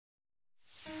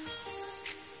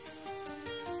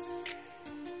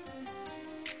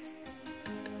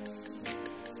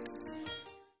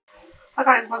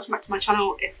Hi guys, welcome back to my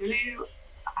channel. If you're new,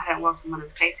 welcome. My name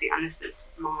is Katie and this is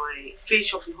my food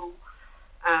shopping haul.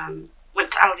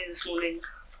 Went to Aldi this morning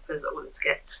because I wanted to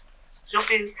get some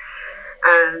shopping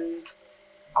and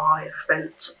I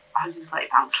spent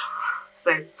 £130.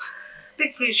 So,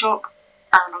 big food shop,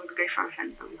 and I'm going to go through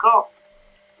everything that we got.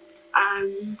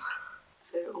 And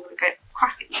so I'm going to get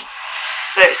cracking.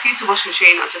 So excuse the washing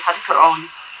machine, I've just had to put it on. The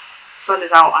sun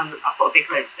is out and I've got a big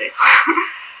load to do.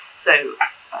 So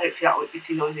hopefully that won't be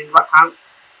too noisy in the background.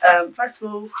 First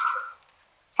of all,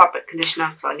 fabric conditioner,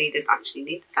 because I actually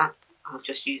needed that. I've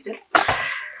just used it.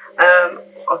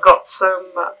 I've got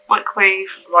some microwave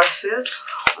rices.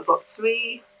 I've got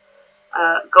 3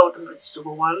 golden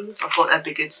vegetable ones. I thought they'd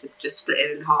be good for just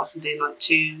splitting in half and doing like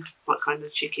 2 kind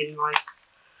of chicken,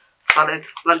 rice, salad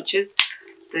lunches.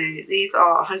 So these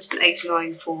are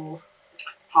 189 for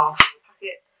half a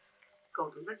packet.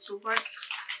 Golden vegetable rice.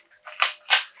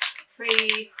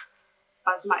 3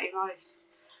 basmati rice,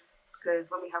 because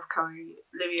when we have curry,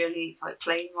 Louis only eats like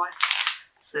plain rice,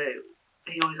 so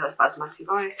he always has basmati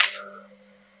rice.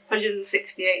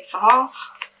 168 for half,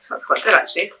 so that's quite good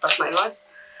actually, basmati rice.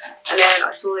 And then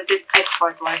I saw they did egg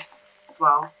fried rice as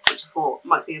well, which I thought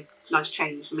might be a nice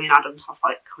change for me and Adam to have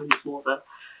like kind of more of a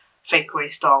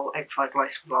takeaway style egg fried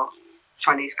rice with our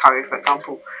Chinese curry, for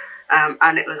example.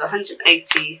 And it was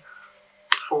 180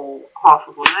 for half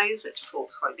of one of those, which I thought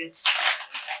was quite good.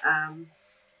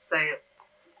 So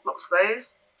lots of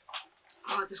those.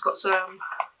 I just got some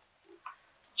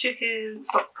chicken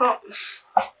stock pots.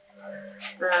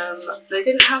 They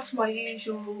didn't have my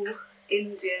usual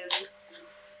Indian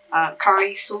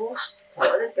curry sauce,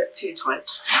 so I did get 2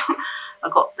 types. I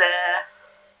got their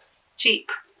cheap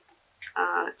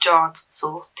jarred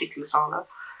sauce, tikka masala,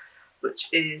 which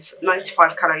is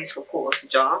 95 calories for a quarter of the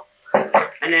jar.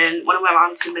 And then when I went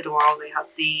around to middle aisle, they had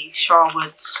the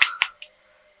Sharwood's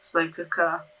slow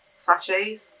cooker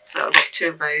sachets, so I got 2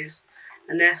 of those,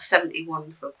 and they're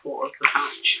 71 for a quarter of the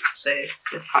pouch. So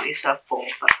they apparently serve 4,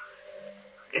 but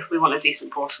if we want a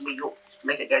decent portion, we will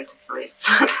make it go into 3.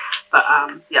 But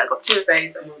yeah, I got 2 of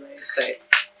those and 1 of those. So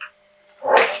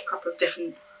a couple of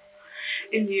different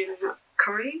Indian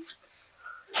curries.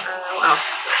 What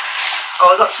else?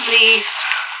 Oh, I got some of these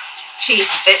cheese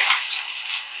sticks,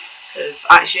 because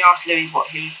I actually asked Louis what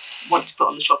he wanted to put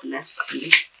on the shopping list,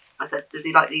 and I said, does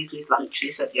he like these in his lunch? And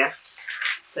he said yes.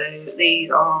 So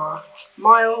these are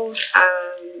mild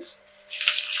and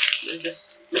they're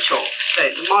just mature. So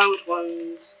the mild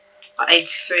ones are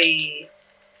 83,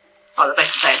 oh, they're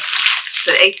both the same.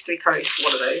 So 83 calories for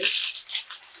one of those.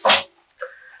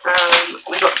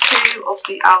 We got 2 of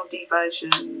the Aldi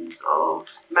versions of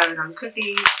Maryland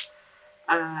cookies,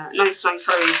 99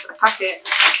 calories a packet.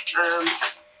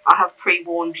 I have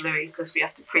pre-warned Louis, because we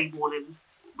have to pre-warn him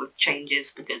with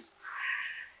changes, because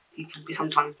he can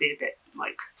sometimes be a bit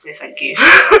like, no thank you.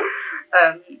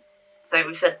 So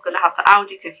we said we're going to have the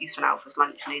Aldi cookies for now for his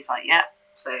lunch, and he's like, yeah.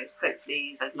 So hopefully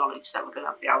he's acknowledged that we're going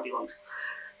to have the Aldi ones,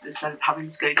 instead of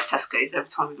having to go to Tesco's every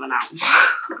time we went out.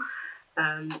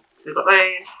 So we've got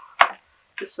those.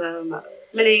 There's some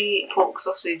mini pork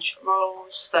sausage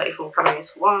rolls, 34 calories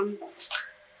for 1.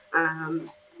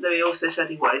 Louis also said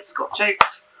he wanted Scotch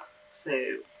eggs, so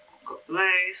got some of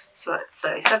those, so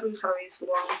 37 calories for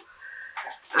 1.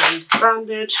 And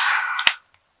standard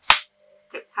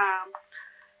cooked ham,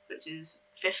 which is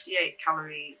 58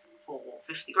 calories for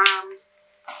 50 grams.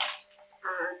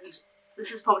 And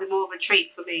this is probably more of a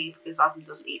treat for me, because Adam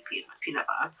doesn't eat peanut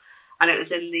butter. And it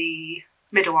was in the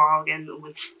middle aisle again,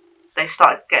 they've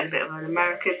started getting a bit of an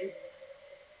American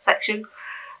section,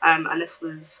 and this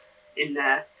was in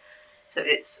there. So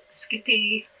it's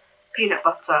Skippy peanut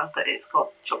butter, but it's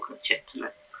got chocolate chips in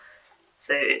it.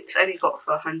 So it's only got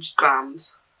for 100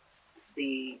 grams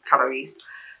the calories.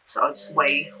 So I'll just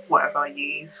weigh whatever I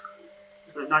use.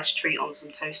 A nice treat on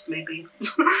some toast maybe.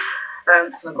 So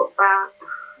I've got that.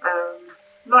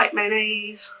 Light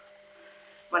mayonnaise.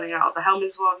 Running out of the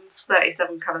Hellmann's one.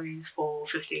 37 calories for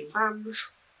 15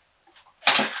 grams.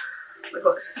 We've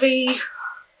got 3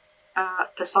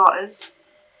 passatas,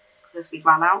 because we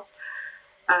ran out.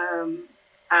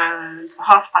 And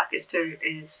half a packet too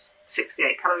is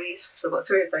 68 calories, so I've got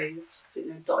 3 of those. I think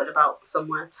they're dotted about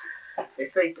somewhere. So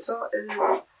 3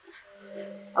 passatas.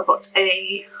 I've got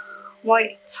a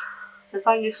white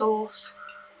lasagna sauce.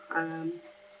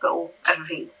 Got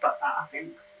everything but that, I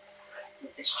think. Let me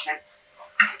just check.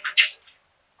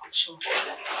 I'm sure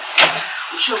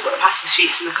I've got the pasta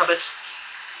sheets in the cupboard.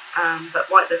 But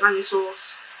white lasagna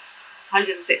sauce,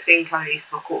 116 calories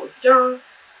for a quarter of the jar.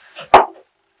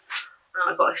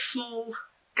 I've got a small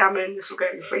gammon, this will go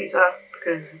in the freezer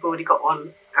because we've already got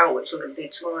one out which we're going to do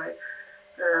tomorrow.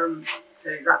 So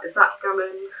that is that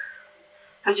gammon,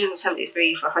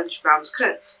 173 for 100 grams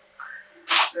cooked.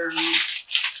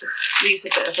 These are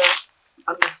a bit of an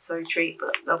unnecessary treat,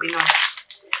 but they'll be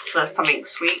nice for something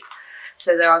sweet.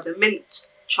 So they are the mint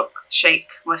choc shake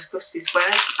Rice Krispie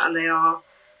squares, and they are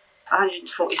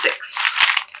 146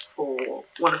 for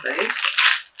one of those.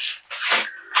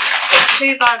 Got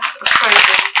 2 bags of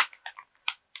frozen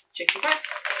chicken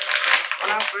breasts. On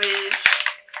average,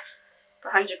 for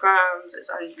 100 grams, it's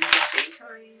 115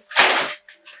 calories.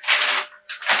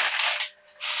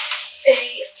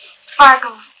 A bag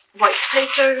of white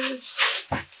potatoes.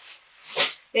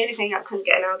 The only thing I couldn't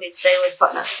get in Aldi today was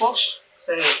butternut squash,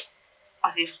 so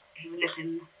I think we nip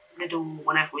in Lidl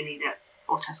whenever we need it,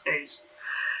 or Tesco's,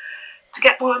 to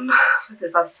get one,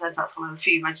 because as I said, that's one of the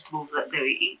few vegetables that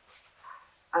Louis eats.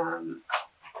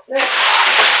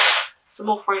 Some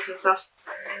more frozen stuff.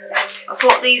 I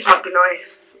thought these might be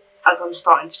nice as I'm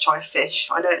starting to try fish.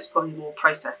 I know it's probably more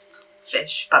processed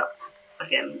fish, but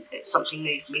again, it's something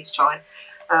new for me to try.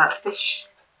 Fish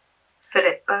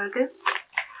fillet burgers,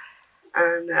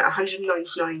 and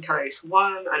 199 calories for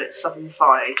one, and it's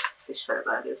Southern-fried fish fillet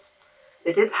burgers.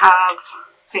 They did have,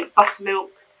 I think,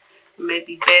 buttermilk and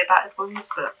maybe beer battered ones,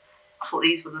 but I thought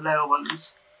these were the lower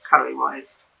ones calorie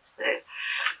wise, so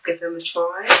give them a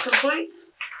try at some point.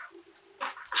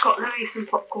 Got Louis some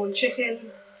popcorn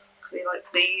chicken. He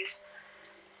likes these.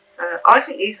 I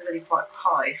think these are really quite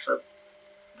high for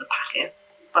the packet,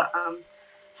 but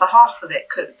for half of it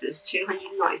cooked, it's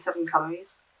 297 calories.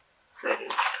 So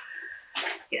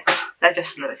yeah, they're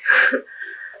just Louis.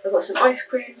 I've got some ice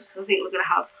creams because I think we're going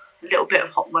to have a little bit of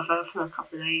hot weather for a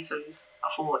couple of days, and I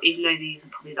thought even though these are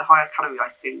probably the higher calorie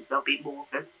ice creams, they'll be more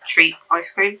of a treat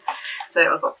ice cream.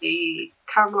 So I've got the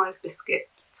caramelised biscuit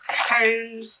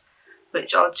cones,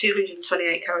 which are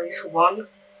 228 calories for one.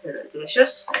 They're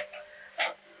delicious.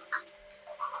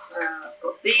 I've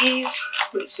got these,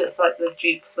 which looks like the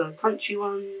dupe for the crunchy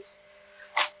ones,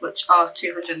 which are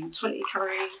 220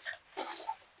 calories.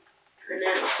 And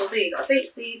then I saw these. I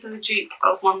think these are a dupe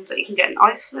of ones that you can get in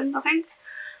Iceland, I think.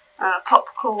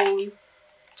 Popcorn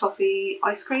toffee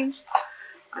ice cream,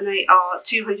 and they are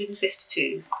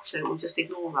 252, so we'll just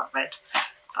ignore that red.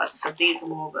 As I said, these are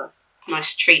more of a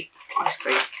nice treat ice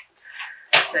cream.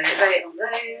 So they are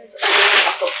those. And then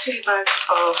I've got 2 bags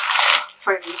of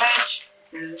frozen veg,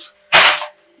 because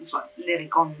we've like nearly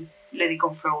gone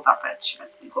through all that veg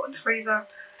that we've got in the freezer.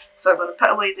 So I'm going to put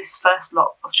away this first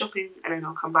lot of shopping, and then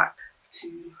I'll come back to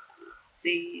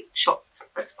the shop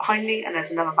that's behind me, and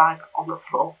there's another bag on the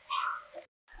floor.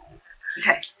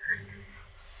 Okay,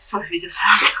 so if you just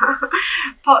have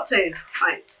part 2,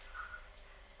 right,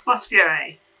 tomato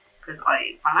puree, because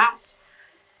I ran out,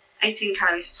 18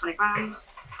 calories to 20 grams,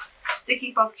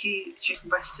 sticky barbecue chicken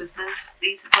breast sizzlers.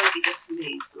 These are probably just for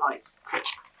me to like cook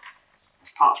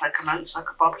as part of like a lunch, like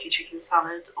a barbecue chicken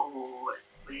salad, or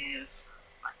with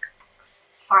like a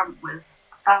sandwich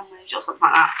or something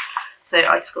like that. So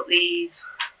I just got these,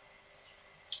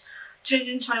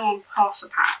 221 half a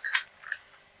pack.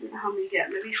 I don't know how many you get,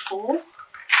 maybe 4.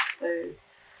 So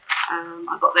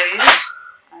I got those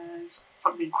as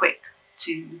something quick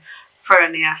to throw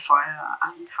in the air fryer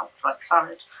and help with like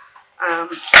salad.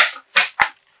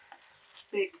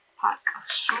 Big pack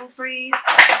of strawberries,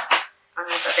 and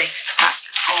a big pack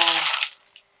of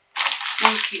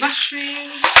monkey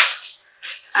mushrooms.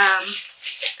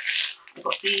 I've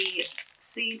got the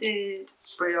seeded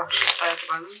brioche burger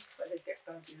buns. So I did get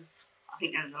burgers, I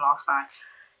think they're in the last bag.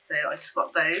 So I just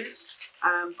got those.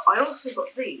 I also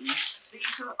got these.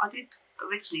 I did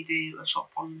originally do a shop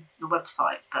on the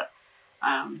website, but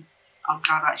I'm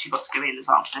glad I actually got to go in as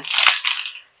well. So,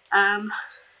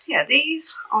 yeah,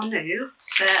 these are new.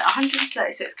 They're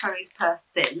 136 calories per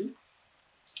thin,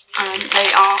 and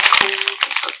they are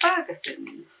called burger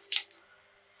thins.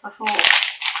 So I thought,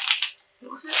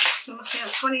 what was it? There must be a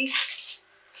 20.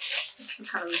 What's the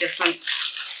calorie difference?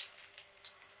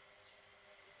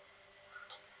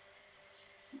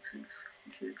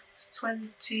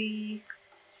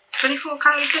 24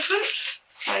 calories difference.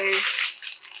 So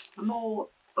a more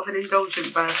of an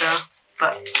indulgent burger,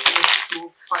 but this is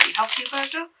more slightly healthier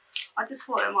burger. I just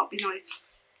thought it might be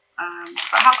nice.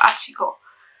 But I have actually got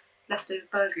leftover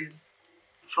burgers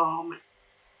from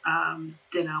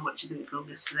dinner, which I didn't film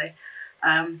yesterday.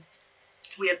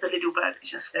 We had the Lidl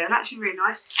burgers yesterday, and actually really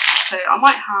nice. So I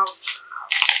might have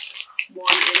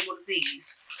one in one of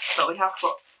these, but we have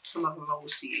got some other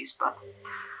rolls to use. But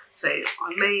so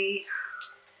I may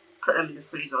put them in the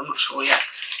freezer. I'm not sure yet,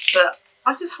 but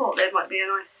I just thought there might be a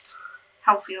nice,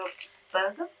 healthier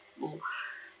burger, or in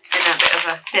a bit of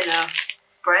a thinner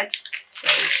bread. So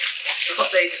I've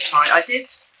got those to try. I did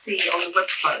see on the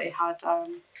website they had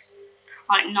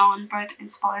like naan bread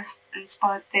inspired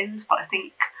thins, but I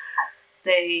think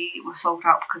they were sold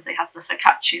out because they had the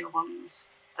focaccia ones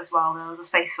as well. There was a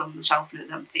space on the shelf and it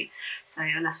was empty, so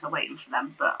unless they're waiting for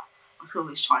them, but I could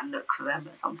always try and look for them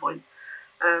at some point.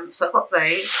 So I got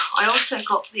those. I also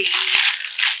got the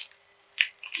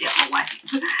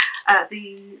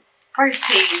the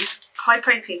high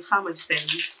protein sandwich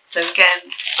thins. So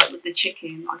again, like with the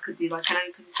chicken, I could do like an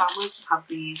open sandwich and have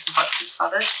these with like some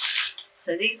salad.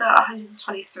 So these are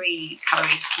 123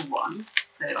 calories for one,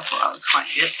 so I thought that was quite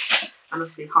good. And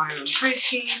obviously higher in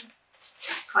protein.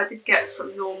 I did get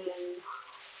some normal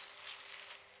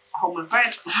wholemeal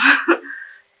bread,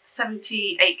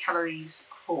 78 calories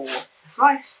for a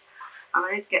slice. And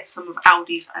I did get some of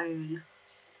Aldi's own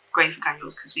gravy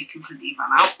granules because we completely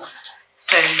ran out.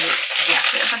 So yeah,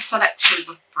 a bit of a selection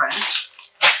of bread.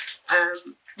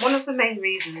 One of the main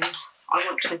reasons I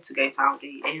wanted to go to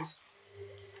Aldi is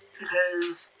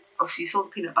because obviously you saw the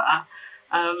peanut butter.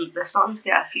 They're starting to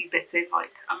get a few bits in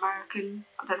like American.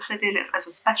 I don't know if they're doing it as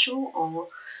a special or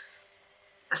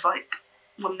it's like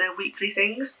one of their weekly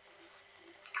things.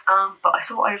 But I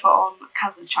saw over on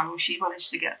Kaz's channel, she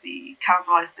managed to get the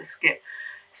caramelised biscuit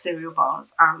cereal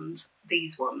bars and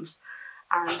these ones.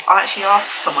 And I actually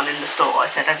asked someone in the store, I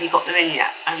said, have you got them in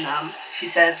yet? And she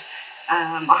said,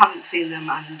 I haven't seen them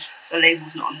and the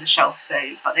label's not on the shelf,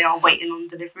 but they are waiting on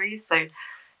deliveries, so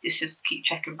just keep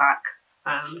checking back.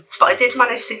 But I did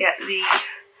manage to get the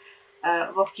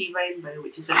Rocky Rainbow,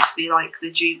 which is meant to be like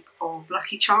the dupe of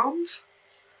Lucky Charms.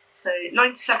 So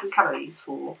 97 calories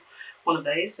for one of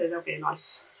those, so that'll be a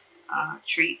nice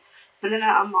treat.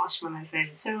 Vanilla and marshmallow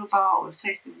flavoured cereal bar with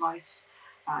toasted rice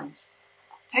and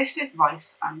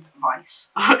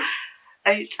rice,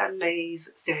 oat and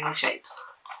maize cereal shapes.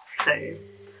 So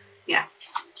yeah,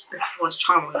 if I was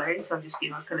trying one of those, I'll just be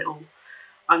like a little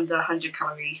under 100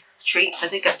 calorie treats. I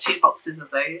did get 2 boxes of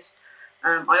those.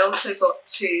 I also got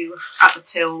at the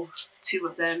till 2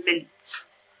 of their mint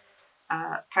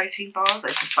protein bars.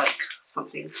 They're just like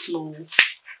something small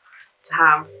to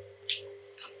have,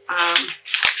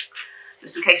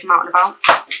 just in case I'm out and about.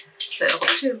 So I've got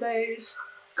 2 of those.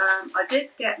 I did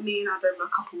get me and Adam a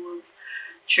couple of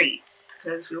treats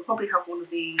because we'll probably have one of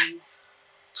these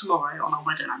tomorrow on our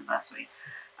wedding anniversary.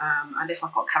 And if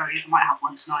I've got calories, I might have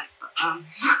one tonight, but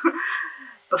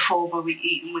before my week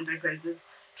eating window closes.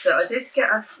 So I did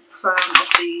get us some of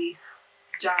the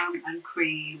jam and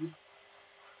cream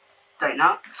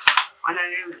donuts. I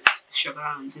know it's sugar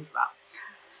and things like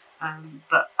that,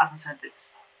 but as I said,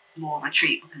 it's more of a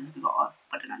treat because we've got a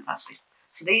wedding anniversary.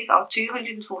 So these are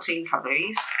 214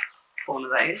 calories for one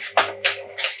of those.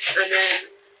 And then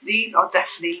these are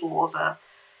definitely more of a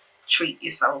treat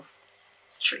yourself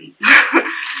treat.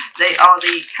 They are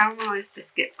the caramelised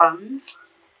biscuit buns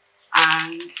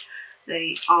and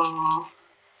they are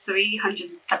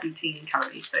 317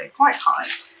 calories, so quite high.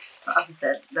 But as I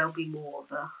said, they'll be more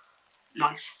of a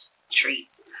nice treat.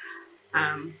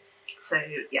 So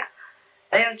yeah,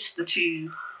 they are just the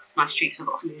 2 nice treats I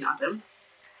got from me and Adam.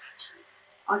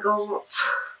 I got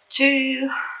 2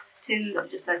 tins of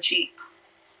just their cheap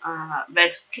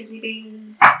red kidney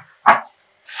beans.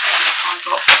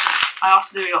 I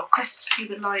asked her if we got crisps he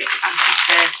would like, and she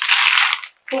said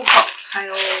full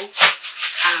cocktail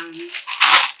and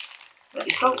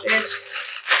ready salted.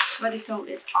 Ready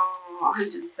salted are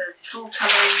 134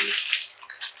 calories.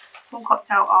 Full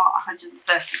cocktail are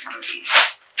 130 calories.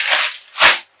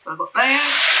 So I got those.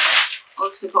 I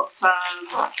also got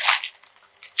some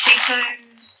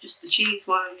Cheetos, just the cheese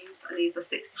ones, and these are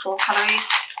 64 calories,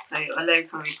 so a low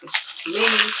calorie crisp for me.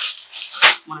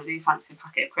 When I do fancy a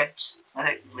packet of crisps, I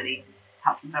don't really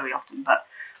have them very often, but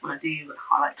when I do,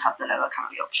 I like to have the lower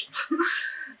calorie option.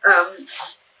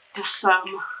 Just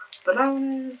some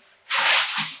bananas,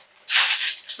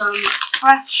 some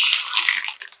fresh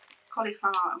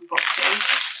cauliflower and broccoli,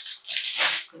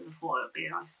 because I thought it would be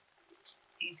a nice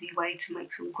easy way to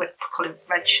make some quick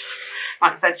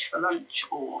veg for lunch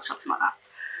or something like that.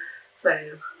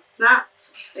 So that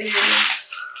is,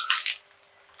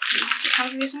 what's the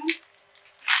calories now?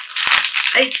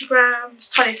 80 grams,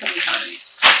 27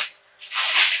 calories.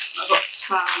 I've got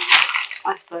some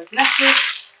iceberg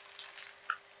lettuce.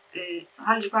 It's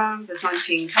 100 grams, there's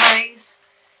 19 calories.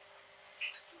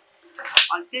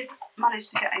 I did manage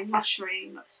to get a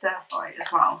mushroom stir fry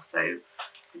as well. So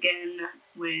again,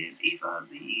 with either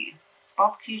the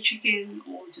barbecue chicken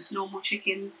or just normal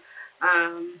chicken,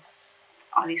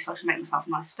 at least I can make myself a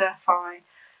nice stir fry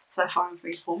in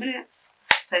 3 to 4 minutes.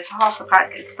 So for half a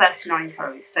pack, it's 39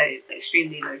 calories, so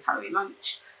extremely low calorie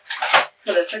lunch.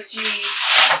 For the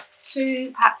veggies,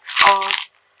 2 packs of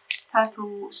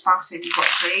purple sprouting, you've got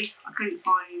 3. I couldn't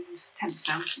find 10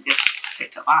 stones, so just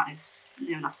picked up that. It's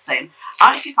near enough the same. I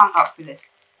actually found out through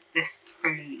this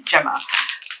through Gemma,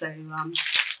 so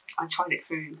I tried it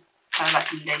through her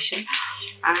recommendation,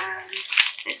 and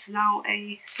it's now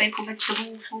a staple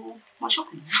vegetable for my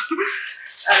shopping.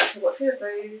 So I've got 2 of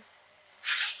those,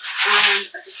 and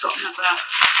I just got another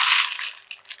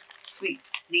sweet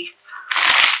leaf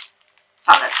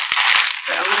salad.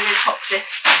 So I'm going to go top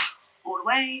this all the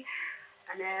way,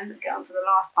 and then get on to the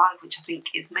last bag, which I think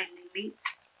is mainly meat.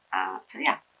 So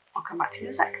yeah, I'll come back to you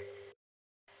in a sec.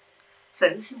 So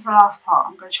this is the last part.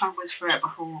 I'm going to try and whiz through it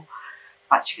before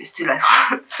it actually gets too low.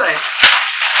 So,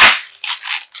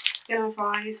 skin and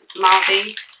fries from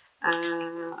Aldi,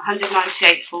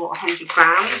 198 for 100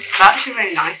 grams. They're actually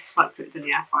really nice, like put it in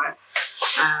the air fryer.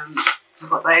 So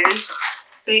I've got those.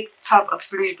 Big tub of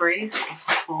blueberries, I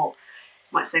thought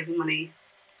might save me money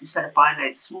instead of buying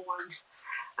loads of small ones.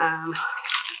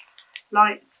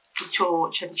 Light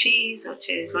mature cheddar cheese, which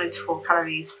is 94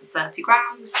 calories for 30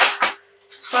 grams.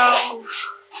 12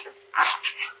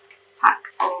 pack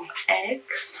of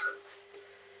eggs,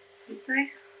 I would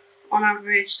say. On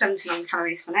average, 79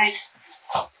 calories for an egg.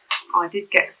 I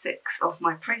did get 6 of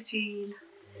my protein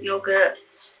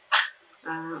yogurts.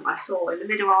 I saw in the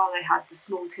middle aisle they had the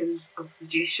small tins of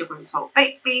reduced sugar and salt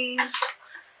baked beans.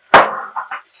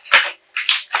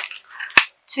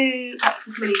 2 packs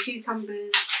of mini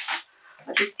cucumbers.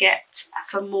 I did get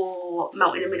some more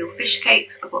melt in the middle fish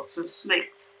cakes. I've got some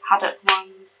smoked haddock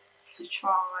ones to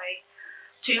try.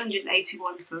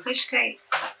 281 for a fish cake.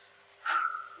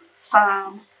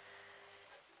 Some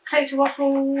potato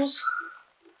waffles.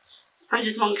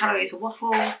 101 calories a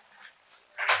waffle.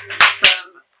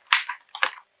 Some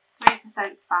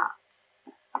 3% fat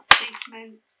beef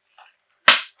mince.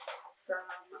 Some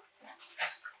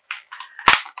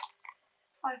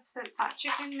 5% fat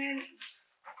chicken mince.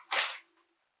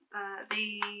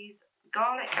 These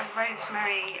garlic and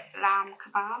rosemary lamb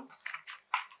kebabs.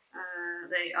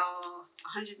 They are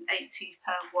 180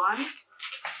 per one.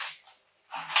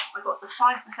 I got the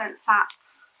 5% fat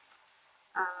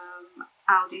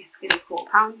Aldi skinny quarter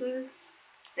pounders.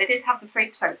 They did have the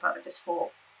 3%, but I just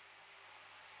thought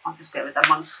I'll just go with them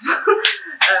ones.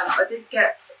 I did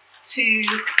get 2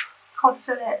 cod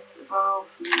fillets as well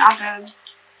from Adam,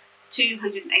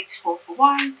 284 for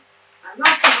one. And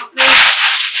last but not least,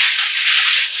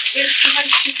 is the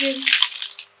roast chicken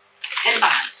in a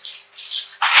bag.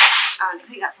 And I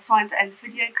think that's a sign to end the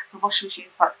video because the washing machine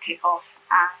is about to kick off.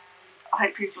 And I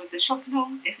hope you enjoyed the shopping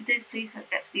haul. If you did, please don't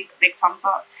forget to leave a big thumbs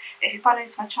up. If you're brand new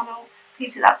to my channel,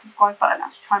 please hit that subscribe button.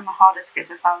 I'm trying my hardest to get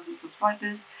to 1,000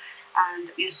 subscribers.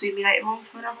 And you'll see me later on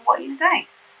for another What Eat a Day.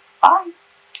 Bye!